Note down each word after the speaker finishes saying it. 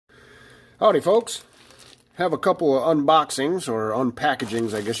Howdy folks, have a couple of unboxings or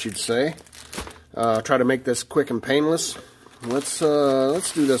unpackagings I guess you'd say. Try to make this quick and painless. Let's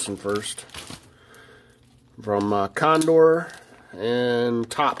do this one first. From Condor and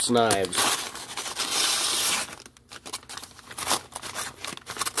Tops knives.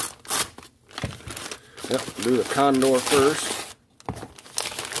 Yep, do the Condor first.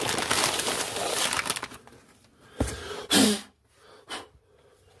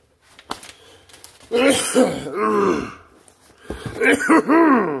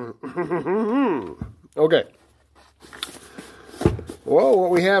 Okay. Well, what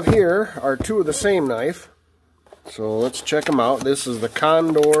we have here are two of the same knife. So let's check them out. This is the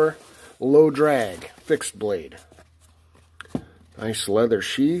Condor low drag fixed blade. Nice leather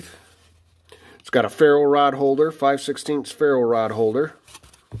sheath. It's got a ferro rod holder, 5/16 ferro rod holder.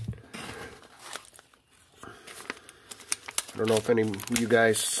 I don't know if any of you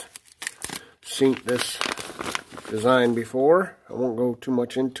guys seen this design before. I won't go too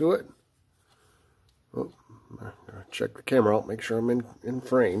much into it. Oh, I'm gonna check the camera out, make sure I'm in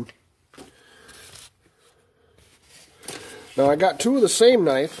frame. Now I got two of the same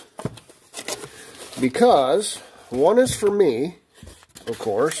knife because one is for me, of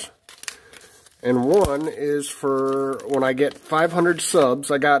course, and one is for when I get 500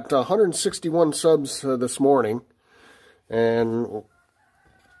 subs. I got 161 subs this morning, and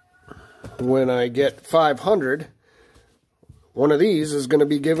when I get 500, one of these is going to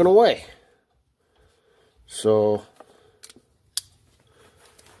be given away. So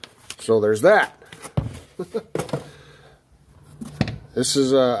there's that. This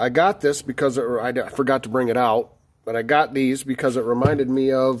is I got this because I forgot to bring it out, but I got these because it reminded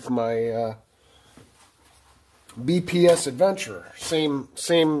me of my BPS Adventurer.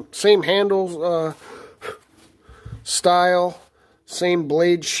 Same handles style, same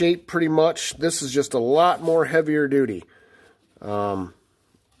blade shape pretty much. This is just a lot more heavier duty.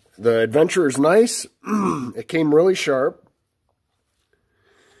 The Adventurer is nice. It came really sharp,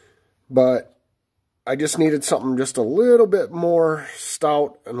 but I just needed something just a little bit more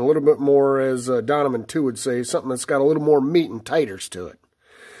stout and a little bit more, as Donovan 2 would say, something that's got a little more meat and titers to it.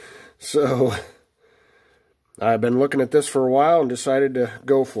 So I've been looking at this for a while and decided to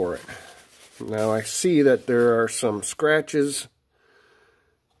go for it. Now I see that there are some scratches.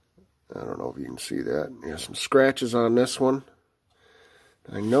 I don't know if you can see that. Yeah, some scratches on this one.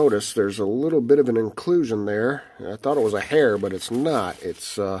 I noticed there's a little bit of an inclusion there. I thought it was a hair, but it's not.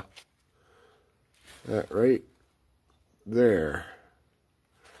 It's that right there.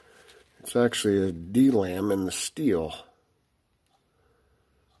 It's actually a D-lam in the steel.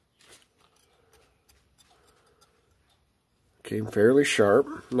 Came fairly sharp.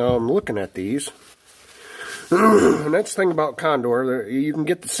 Now I'm looking at these. And that's the thing about Condor. You can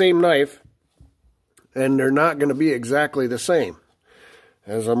get the same knife, and they're not going to be exactly the same.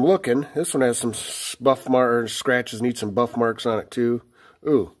 As I'm looking, this one has some buff marks, scratches, need some buff marks on it too.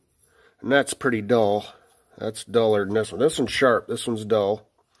 Ooh. And that's pretty dull. That's duller than this one. This one's sharp. This one's dull.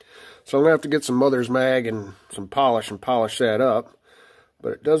 So I'm going to have to get some Mother's Mag and some polish and polish that up.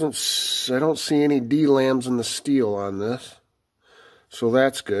 But it doesn't, I don't see any D-lams in the steel on this. So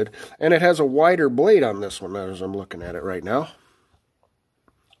that's good. And it has a wider blade on this one as I'm looking at it right now.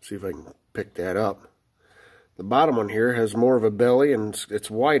 See if I can pick that up. The bottom one here has more of a belly and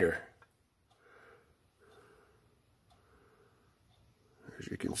it's wider. As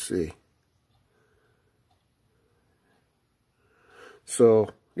you can see. So,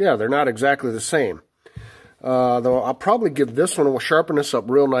 yeah, they're not exactly the same. Though I'll probably give this one, we'll sharpen this up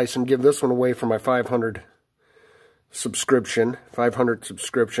real nice and give this one away for my 500 subscription,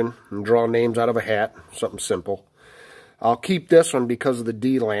 and draw names out of a hat, something simple. I'll keep this one because of the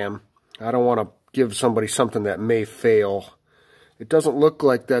D-lam. I don't want to give somebody something that may fail. It doesn't look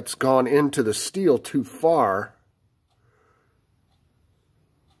like that's gone into the steel too far.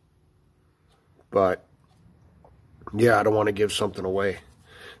 But yeah, I don't want to give something away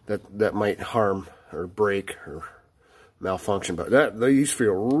that might harm or break or malfunction. But these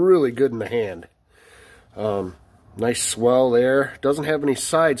feel really good in the hand. Nice swell there. Doesn't have any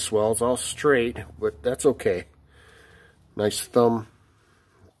side swells, all straight, but that's okay. Nice thumb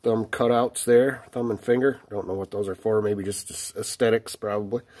cutouts there, thumb and finger. Don't know what those are for. Maybe just aesthetics,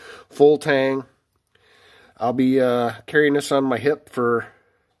 probably. Full tang. I'll be carrying this on my hip for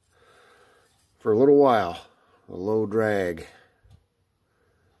a little while. A low drag.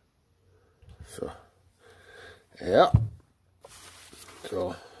 So, yeah.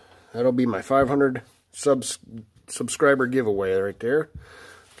 So, that'll be my 500 subscriber giveaway right there.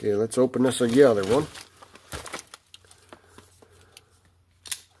 Okay, let's open this the other one.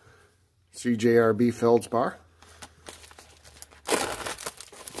 CJRB Feldspar.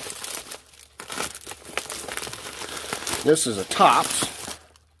 This is a Tops.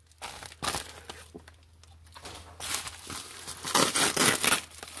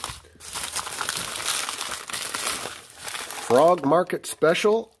 Frog Market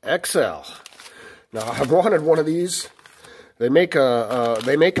Special XL. Now, I've wanted one of these. They make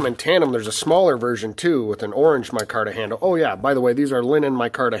them in tandem. There's a smaller version too with an orange micarta handle. Oh yeah, by the way, these are linen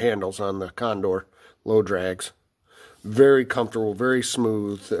micarta handles on the Condor low drags. Very comfortable, very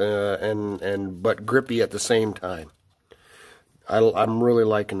smooth, but grippy at the same time. I'm really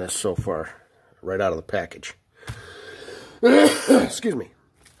liking this so far, right out of the package. Excuse me.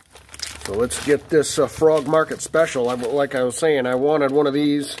 So let's get this Frog Market Special. Like I was saying, I wanted one of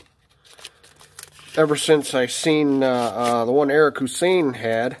these ever since I seen the one Eric Husayn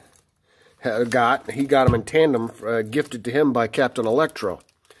got. He got them in tandem, gifted to him by Captain Electro.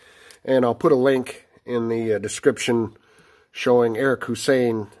 And I'll put a link in the description showing Eric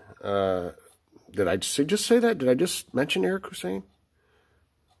Husayn. Did I just say that? Did I just mention Eric Husayn?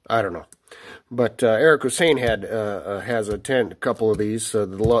 I don't know. But Eric Husayn has a couple of these,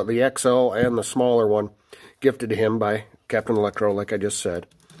 the XL and the smaller one, gifted to him by Captain Electro, like I just said.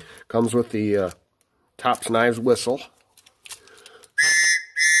 Comes with the Tops knives whistle.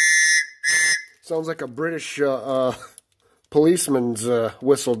 Sounds like a British policeman's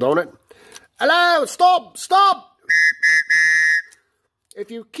whistle, don't it? Hello, stop, stop! If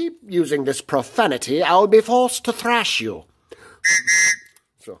you keep using this profanity, I'll be forced to thrash you.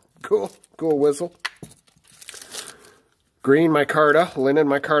 So, cool whistle. Green micarta, linen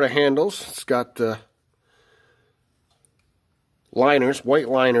micarta handles. It's got liners, white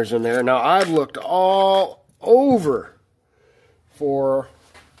liners in there. Now, I've looked all over for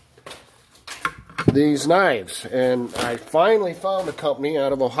these knives, and I finally found a company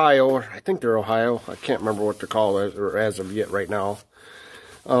out of Ohio, or I think they're Ohio. I can't remember what they're called as of yet right now,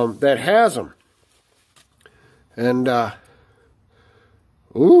 that has them. And,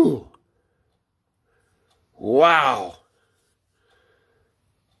 ooh. Wow.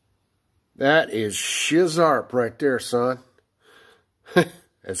 That is shizarp right there, son.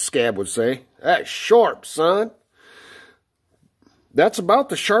 As Scab would say. That's sharp, son. That's about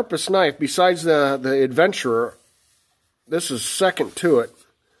the sharpest knife besides the Adventurer. This is second to it.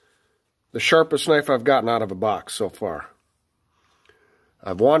 The sharpest knife I've gotten out of a box so far.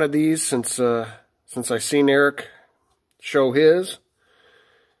 I've wanted these since I seen Eric show his.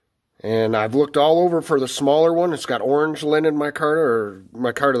 And I've looked all over for the smaller one. It's got orange linen micarta, or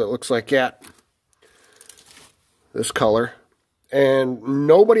micarta that looks like that. This color. And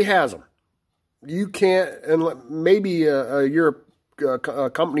nobody has them. You can't, and maybe a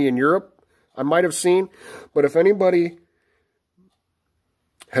company in Europe I might have seen. But if anybody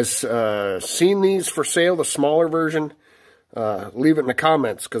has seen these for sale, the smaller version, leave it in the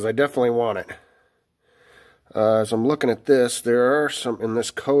comments, because I definitely want it. As I'm looking at this, there are some, in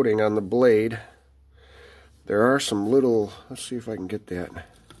this coating on the blade, there are some little, let's see if I can get that,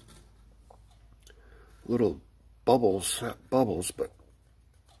 little bubbles, not bubbles, but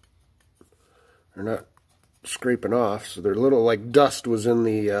they're not scraping off, so they're little, like dust was in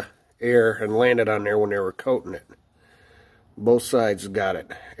the air and landed on there when they were coating it. Both sides got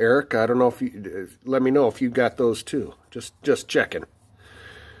it. Eric, I don't know if you, let me know if you got those too. Just checking.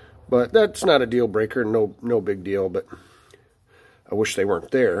 But that's not a deal breaker, no big deal, but I wish they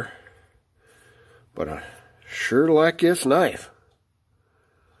weren't there. But I sure like this knife.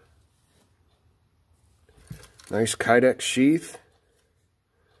 Nice Kydex sheath.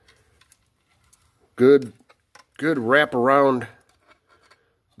 Good wraparound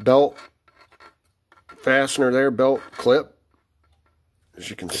belt fastener there, belt clip, as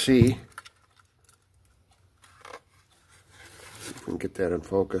you can see. See if we can get that in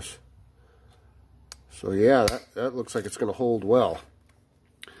focus. So yeah, that looks like it's going to hold well.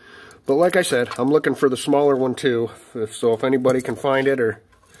 But like I said, I'm looking for the smaller one too. So if anybody can find it, or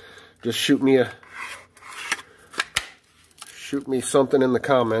just shoot me something in the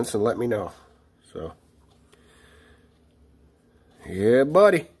comments and let me know. So yeah,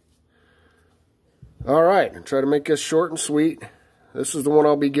 buddy. All right, I'll try to make this short and sweet. This is the one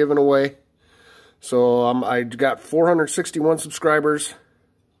I'll be giving away. So I got 461 subscribers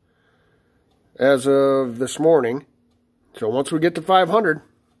as of this morning. So once we get to 500,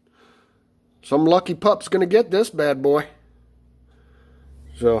 some lucky pup's going to get this bad boy.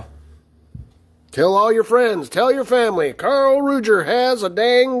 So tell all your friends, tell your family, Carl Ruger has a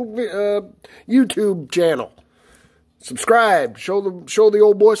dang YouTube channel. Subscribe, show the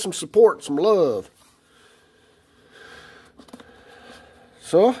old boy some support, some love.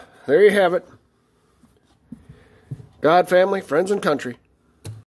 So there you have it. God, family, friends, and country.